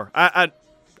before. I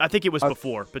think it was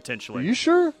before, potentially. Are you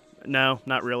sure? No,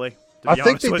 not really. I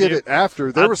think they did it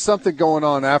after. There was something going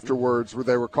on afterwards where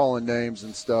they were calling names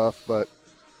and stuff, but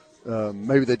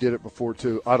maybe they did it before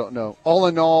too. I don't know. All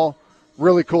in all,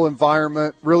 really cool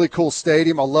environment, really cool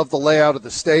stadium. I love the layout of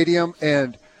the stadium,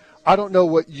 and I don't know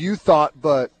what you thought,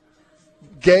 but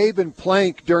Gabe and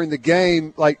Plank during the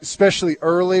game, like especially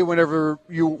early whenever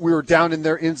we were down in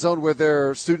their end zone where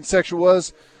their student section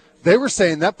was, they were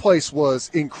saying that place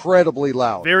was incredibly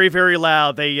loud. Very, very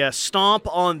loud. They stomp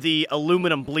on the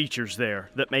aluminum bleachers there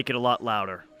that make it a lot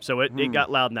louder. So it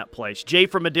got loud in that place. Jay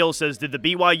from Medill says, did the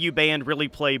BYU band really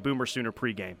play Boomer Sooner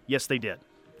pregame? Yes, they did.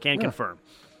 Can confirm.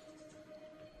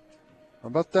 How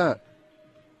about that?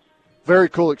 Very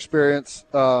cool experience.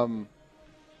 I'd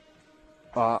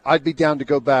be down to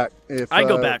go back. I'd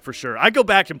go back for sure. I'd go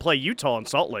back and play Utah and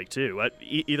Salt Lake, too.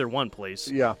 Either one,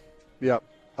 please. Yeah.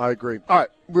 I agree. All right,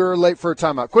 we're late for a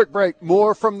timeout. Quick break.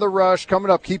 More from The Rush coming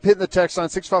up. Keep hitting the text line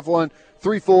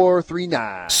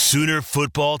 651-3439. Sooner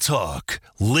football talk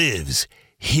lives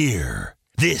here.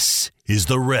 This is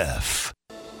The Ref.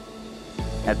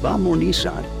 At Bonmore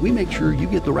Nissan, we make sure you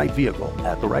get the right vehicle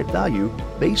at the right value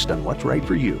based on what's right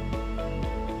for you.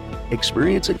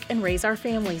 Experience it and raise our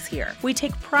families here. We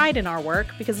take pride in our work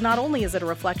because not only is it a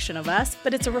reflection of us,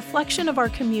 but it's a reflection of our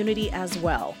community as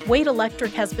well. Wade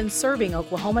Electric has been serving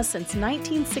Oklahoma since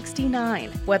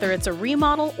 1969. Whether it's a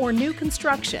remodel or new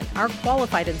construction, our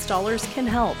qualified installers can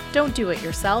help. Don't do it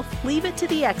yourself. Leave it to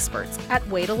the experts at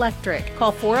Wade Electric.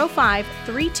 Call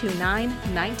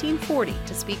 405-329-1940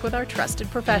 to speak with our trusted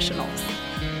professionals.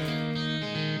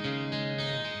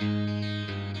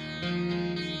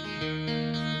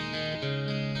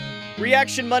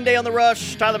 Reaction Monday on The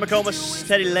Rush. Tyler McComas,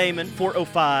 Teddy Lehman.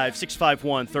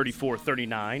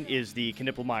 405-651-3439 is the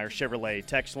Knippelmeyer Chevrolet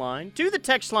text line. To the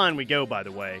text line we go, by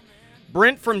the way.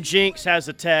 Brent from Jinx has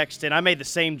a text, and I made the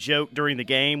same joke during the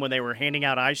game when they were handing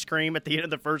out ice cream at the end of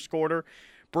the first quarter.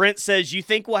 Brent says, you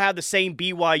think we'll have the same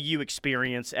BYU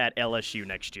experience at LSU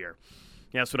next year?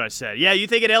 Yeah, that's what I said. Yeah, you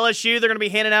think at LSU they're going to be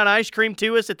handing out ice cream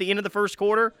to us at the end of the first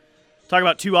quarter? Talk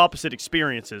about two opposite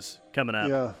experiences coming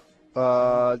up.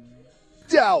 Yeah.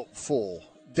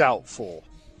 Doubtful.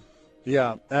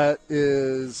 Yeah, that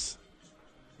is.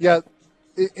 Yeah,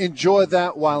 enjoy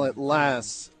that while it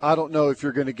lasts. I don't know if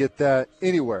you're going to get that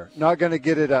anywhere. Not going to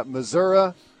get it at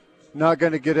Missouri, not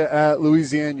going to get it at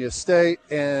Louisiana State,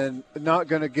 and not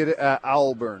going to get it at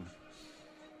Auburn.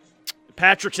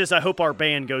 Patrick says, I hope our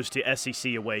band goes to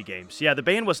SEC away games. Yeah, the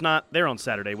band was not there on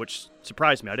Saturday, which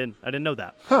surprised me. I didn't know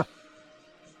that. Huh.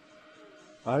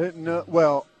 I didn't know.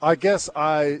 Well, I guess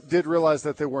I did realize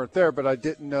that they weren't there, but I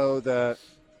didn't know that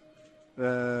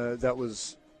that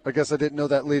was – I guess I didn't know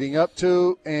that leading up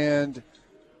to. And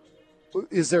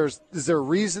is there a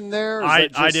reason there?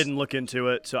 I didn't look into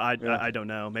it, so I don't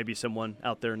know. Maybe someone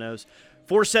out there knows.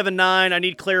 479, I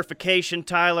need clarification,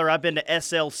 Tyler. I've been to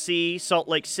SLC, Salt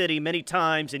Lake City, many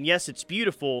times, and yes, it's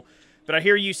beautiful, but I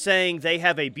hear you saying they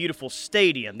have a beautiful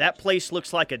stadium. That place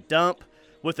looks like a dump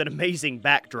with an amazing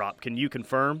backdrop. Can you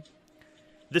confirm?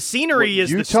 The scenery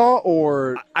is Utah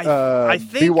or I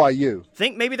think, BYU? I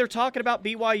think maybe they're talking about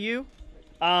BYU.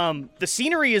 The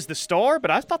scenery is the star, but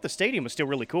I thought the stadium was still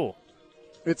really cool.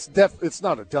 It's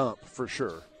not a dump for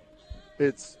sure.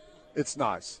 It's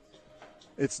nice.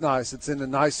 It's nice. It's in a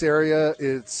nice area.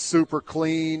 It's super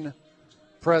clean.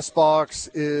 Press box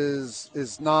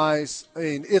is nice. I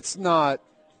mean, it's not.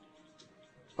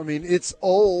 I mean, it's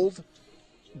old,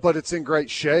 but it's in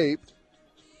great shape.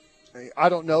 I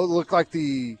don't know. It looked like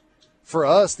for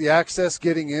us, the access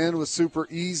getting in was super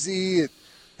easy.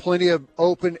 Plenty of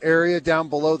open area down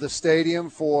below the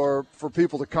stadium for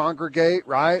people to congregate,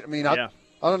 right? I mean, I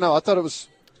don't know. I thought it was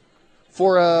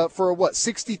for what,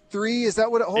 63? Is that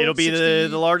what it holds? It'll be the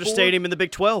largest stadium in the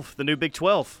Big 12, the new Big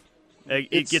 12.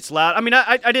 It gets loud. I mean,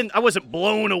 I wasn't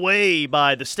blown away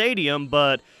by the stadium,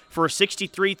 but for a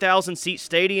 63,000 seat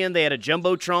stadium, they had a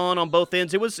jumbotron on both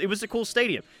ends. It was a cool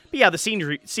stadium. But yeah, the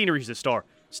scenery's a star.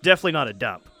 It's definitely not a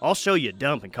dump. I'll show you a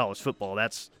dump in college football.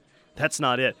 That's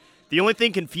not it. The only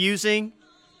thing confusing,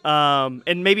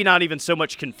 and maybe not even so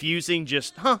much confusing,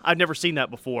 just I've never seen that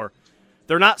before.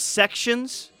 They're not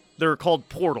sections. They're called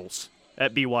portals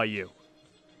at BYU.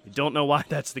 I don't know why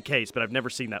that's the case, but I've never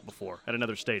seen that before at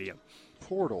another stadium.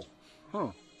 Portal.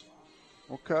 Huh.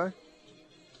 Okay.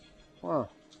 Wow.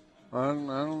 I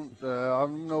don't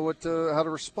know how to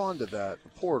respond to that.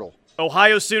 Portal.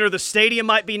 Ohio Sooner, the stadium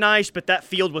might be nice, but that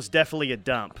field was definitely a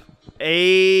dump.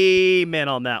 Amen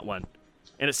on that one.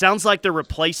 And it sounds like they're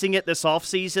replacing it this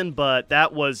offseason, but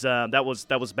that was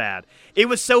bad. It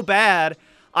was so bad,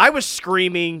 I was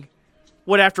screaming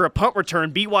after a punt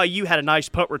return. BYU had a nice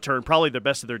punt return, probably the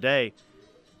best of their day.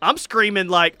 I'm screaming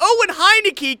like, Owen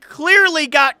Heineke clearly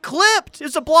got clipped.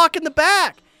 It's a block in the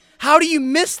back. How do you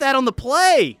miss that on the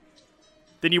play?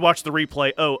 Then you watch the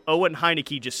replay. Oh, Owen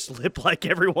Heineke just slipped like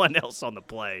everyone else on the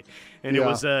play, and it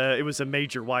was a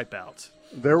major wipeout.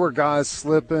 There were guys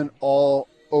slipping all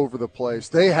over the place.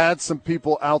 They had some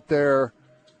people out there,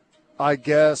 I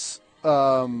guess,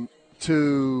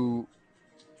 to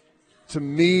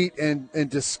meet and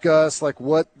discuss like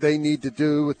what they need to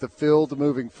do with the field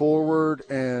moving forward,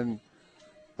 and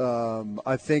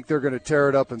I think they're going to tear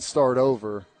it up and start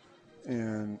over.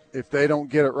 And if they don't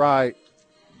get it right,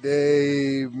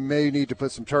 they may need to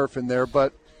put some turf in there.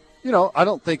 But I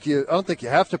don't think you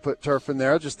have to put turf in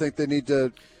there. I just think they need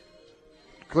to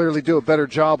clearly do a better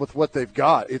job with what they've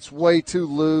got. It's way too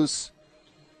loose.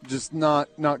 Just not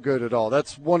good at all.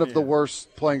 That's one of the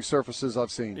worst playing surfaces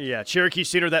I've seen. Yeah, Cherokee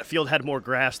Sooner, that field had more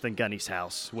grass than Gunny's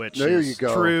house, which there is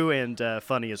true and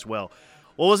funny as well.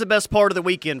 What was the best part of the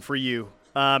weekend for you?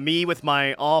 Me with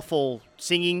my awful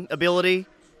singing ability,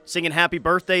 singing happy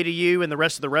birthday to you and the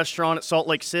rest of the restaurant at Salt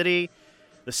Lake City,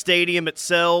 the stadium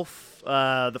itself,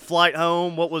 the flight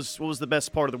home. What was the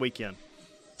best part of the weekend?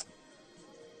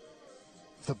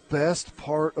 The best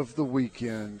part of the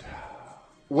weekend?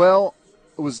 Well,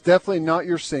 it was definitely not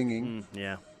your singing.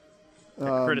 Yeah.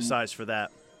 Got criticized for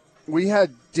that. We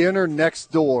had dinner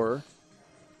next door.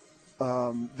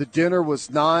 The dinner was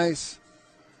nice.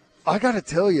 I got to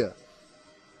tell you,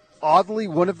 oddly,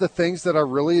 one of the things that I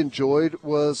really enjoyed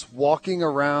was walking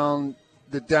around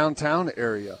the downtown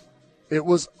area. It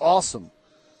was awesome.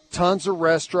 Tons of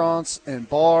restaurants and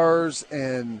bars,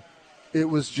 and it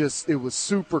was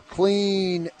super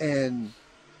clean, and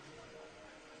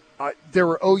there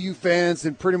were OU fans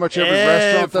in pretty much every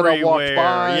restaurant that I walked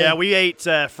by. Yeah, we ate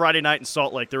Friday night in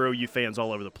Salt Lake. There were OU fans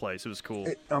all over the place. It was cool.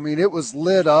 It was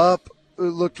lit up. It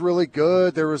looked really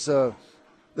good. There was an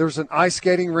ice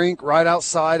skating rink right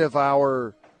outside of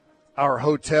our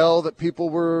hotel that people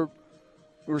were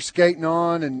skating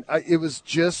on, and it was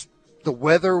just the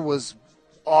weather was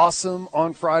awesome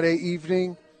on Friday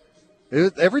evening.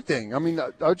 Everything. I mean,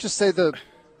 I would just say the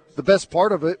best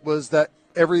part of it was that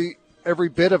every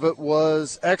bit of it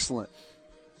was excellent.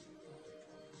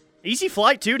 Easy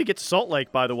flight, too, to get to Salt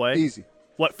Lake, by the way. Easy.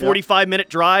 What, 45-minute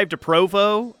drive to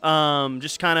Provo?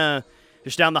 Just kind of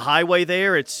just down the highway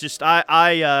there. It's just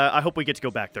I hope we get to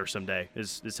go back there someday.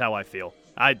 Is how I feel.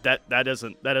 That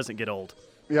doesn't get old.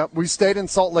 Yeah, we stayed in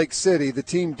Salt Lake City. The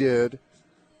team did.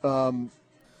 So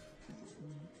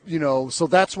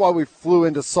that's why we flew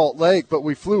into Salt Lake, but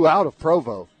we flew out of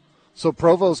Provo. So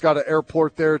Provo's got an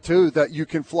airport there too that you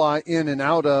can fly in and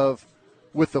out of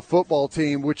with the football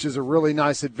team, which is a really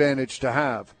nice advantage to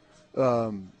have.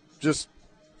 Just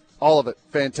all of it,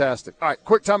 fantastic. All right,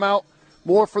 quick timeout.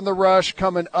 More from the Rush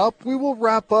coming up. We will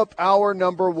wrap up our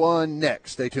number one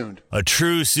next. Stay tuned. A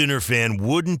true Sooner fan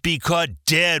wouldn't be caught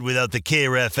dead without the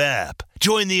KREF app.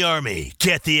 Join the Army.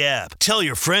 Get the app. Tell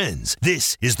your friends.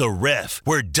 This is The Ref,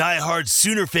 where diehard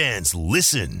Sooner fans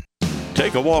listen.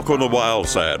 Take a walk on the wild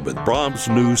side with Brahms'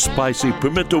 new spicy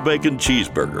pimento bacon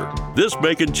cheeseburger. This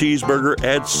bacon cheeseburger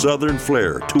adds southern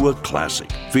flair to a classic,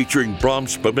 featuring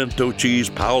Brahms pimento cheese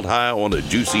piled high on a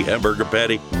juicy hamburger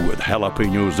patty with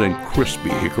jalapenos and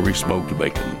crispy hickory smoked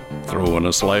bacon. Throw in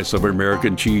a slice of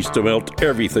American cheese to melt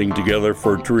everything together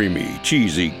for dreamy,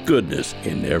 cheesy goodness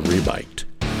in every bite.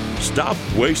 Stop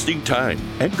wasting time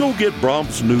and go get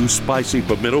Brahms' new spicy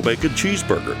pimento bacon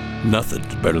cheeseburger.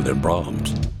 Nothing's better than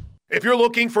Brahms. If you're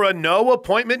looking for a no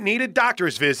appointment needed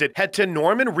doctor's visit, head to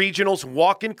Norman Regional's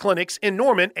walk-in clinics in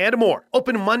Norman and more.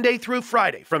 Open Monday through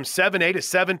Friday from 7A to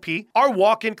 7P, our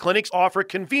walk-in clinics offer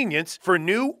convenience for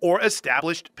new or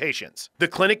established patients. The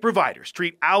clinic providers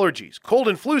treat allergies, cold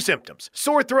and flu symptoms,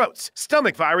 sore throats,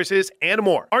 stomach viruses, and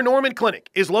more. Our Norman clinic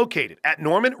is located at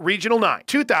Norman Regional 9,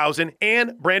 2000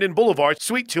 and Brandon Boulevard,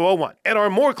 Suite 201. And our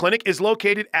Moore clinic is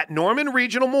located at Norman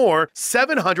Regional Moore,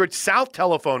 700 South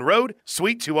Telephone Road,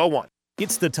 Suite 201.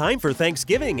 It's the time for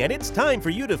Thanksgiving, and it's time for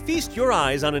you to feast your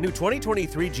eyes on a new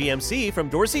 2023 GMC from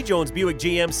Dorsey Jones Buick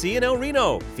GMC in El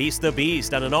Reno. Feast the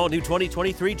beast on an all-new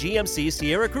 2023 GMC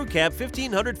Sierra Crew Cab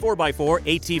 1500 4x4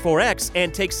 AT4X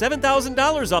and take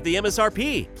 $7,000 off the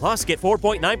MSRP. Plus, get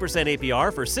 4.9%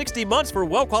 APR for 60 months for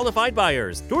well-qualified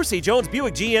buyers. Dorsey Jones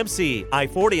Buick GMC,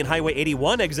 I-40 and Highway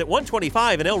 81, exit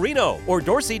 125 in El Reno, or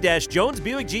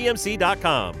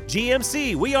dorsey-jonesbuickgmc.com.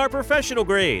 GMC, we are professional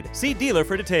grade. See dealer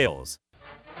for details.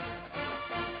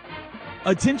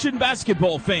 Attention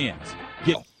basketball fans.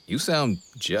 You sound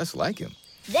just like him.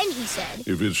 Then he said,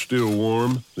 "If it's still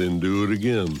warm, then do it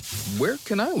again." Where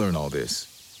can I learn all this?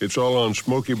 It's all on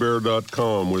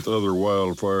SmokeyBear.com with other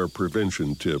wildfire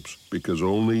prevention tips, because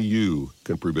only you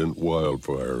can prevent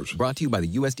wildfires. Brought to you by the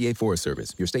USDA Forest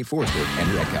Service, your state forester,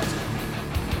 and the Ad Council.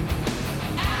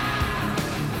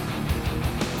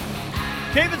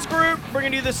 Cavens Group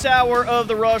bringing you this hour of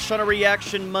The Rush on a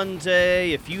Reaction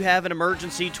Monday. If you have an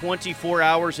emergency 24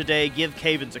 hours a day, give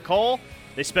Cavens a call.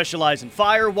 They specialize in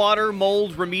fire, water,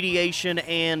 mold remediation,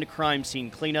 and crime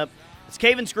scene cleanup. It's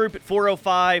Cavens Group at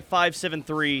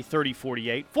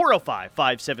 405-573-3048,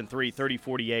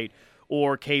 405-573-3048,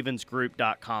 or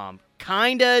cavensgroup.com.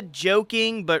 Kinda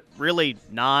joking, but really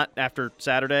not after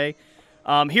Saturday.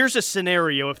 Here's a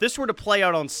scenario. If this were to play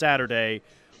out on Saturday,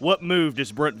 what move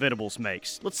does Brent Venables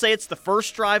makes? Let's say it's the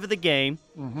first drive of the game,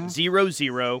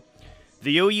 0-0.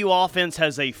 The OU offense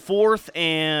has a 4th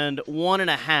and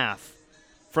 1.5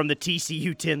 from the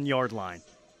TCU 10-yard line.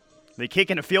 Are they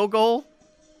kicking a field goal,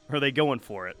 or are they going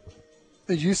for it?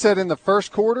 You said in the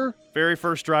first quarter? Very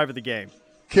first drive of the game.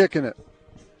 Kicking it.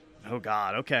 Oh,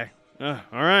 God, okay. All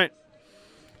right.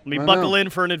 Let me buckle in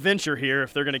for an adventure here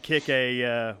if they're going to kick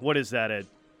a, what is that, a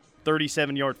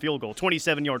 37-yard field goal,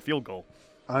 27-yard field goal.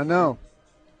 I know.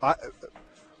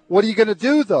 What are you going to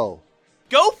do, though?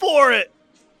 Go for it.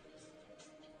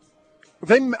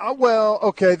 They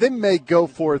may go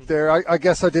for it there. I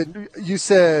guess I didn't. You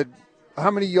said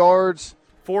how many yards?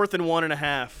 4th and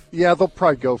 1.5. Yeah, they'll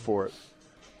probably go for it.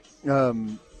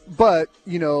 But,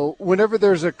 whenever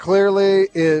there's a clearly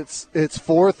it's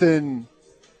 4th and,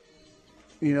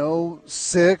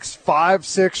 5,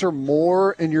 6 or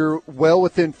more, and you're well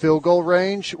within field goal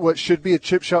range, what should be a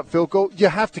chip shot field goal, you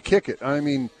have to kick it. I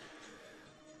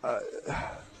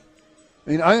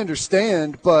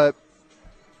understand, but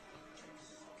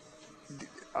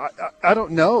I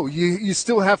don't know. You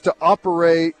still have to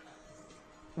operate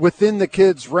within the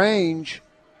kid's range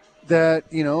that,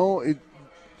 he's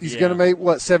going to make,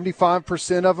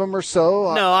 75% of them or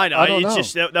so? No, I know. I don't know.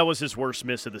 Just that was his worst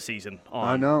miss of the season.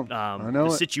 I know.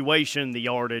 The situation, the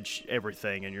yardage,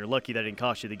 everything, and you're lucky that didn't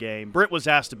cost you the game. Brent was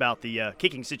asked about the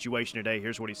kicking situation today.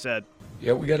 Here's what he said.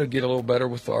 Yeah, we got to get a little better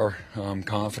with our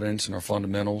confidence and our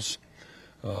fundamentals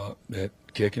at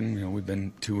kicking. We've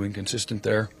been too inconsistent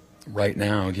there. Right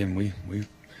now, again, we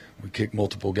We kick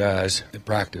multiple guys in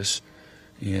practice,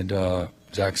 and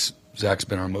Zach's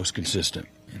been our most consistent.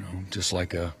 Just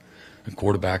like a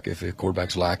quarterback. If a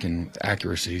quarterback's lacking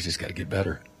accuracy, he's just got to get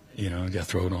better. You got to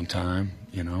throw it on time.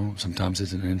 Sometimes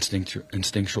it's an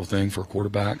instinctual thing for a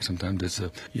quarterback. Sometimes it's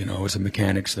a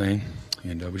mechanics thing,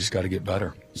 and we just got to get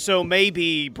better. So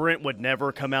maybe Brent would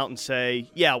never come out and say,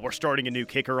 yeah, we're starting a new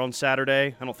kicker on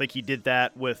Saturday. I don't think he did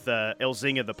that with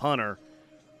Elzinga, the punter.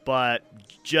 But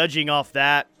judging off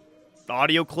that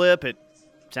audio clip, it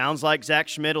sounds like Zach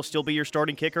Schmidt will still be your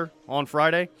starting kicker on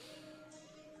Friday.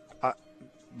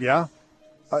 Yeah.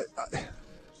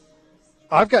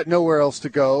 I've got nowhere else to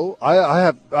go.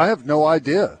 I have no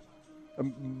idea.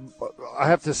 I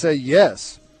have to say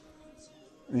yes.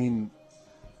 I mean,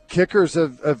 kicker's a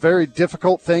very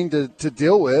difficult thing to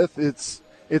deal with.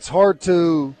 It's hard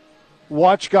to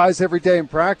watch guys every day in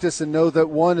practice and know that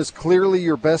one is clearly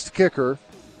your best kicker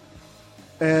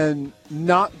and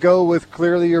not go with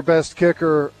clearly your best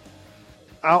kicker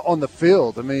out on the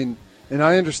field. I mean, and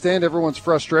I understand everyone's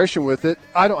frustration with it.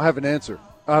 I don't have an answer.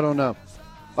 I don't know.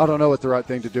 I don't know what the right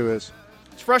thing to do is.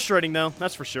 It's frustrating, though.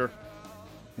 That's for sure.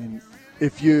 And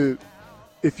if you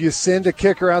send a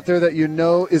kicker out there that you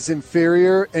know is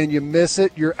inferior and you miss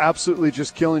it, you're absolutely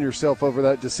just killing yourself over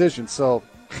that decision. So,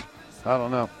 I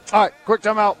don't know. All right, quick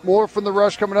timeout. More from The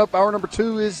Rush coming up. Hour number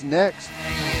 2 is next.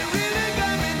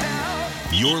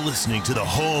 You're listening to the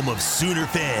home of Sooner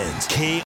fans,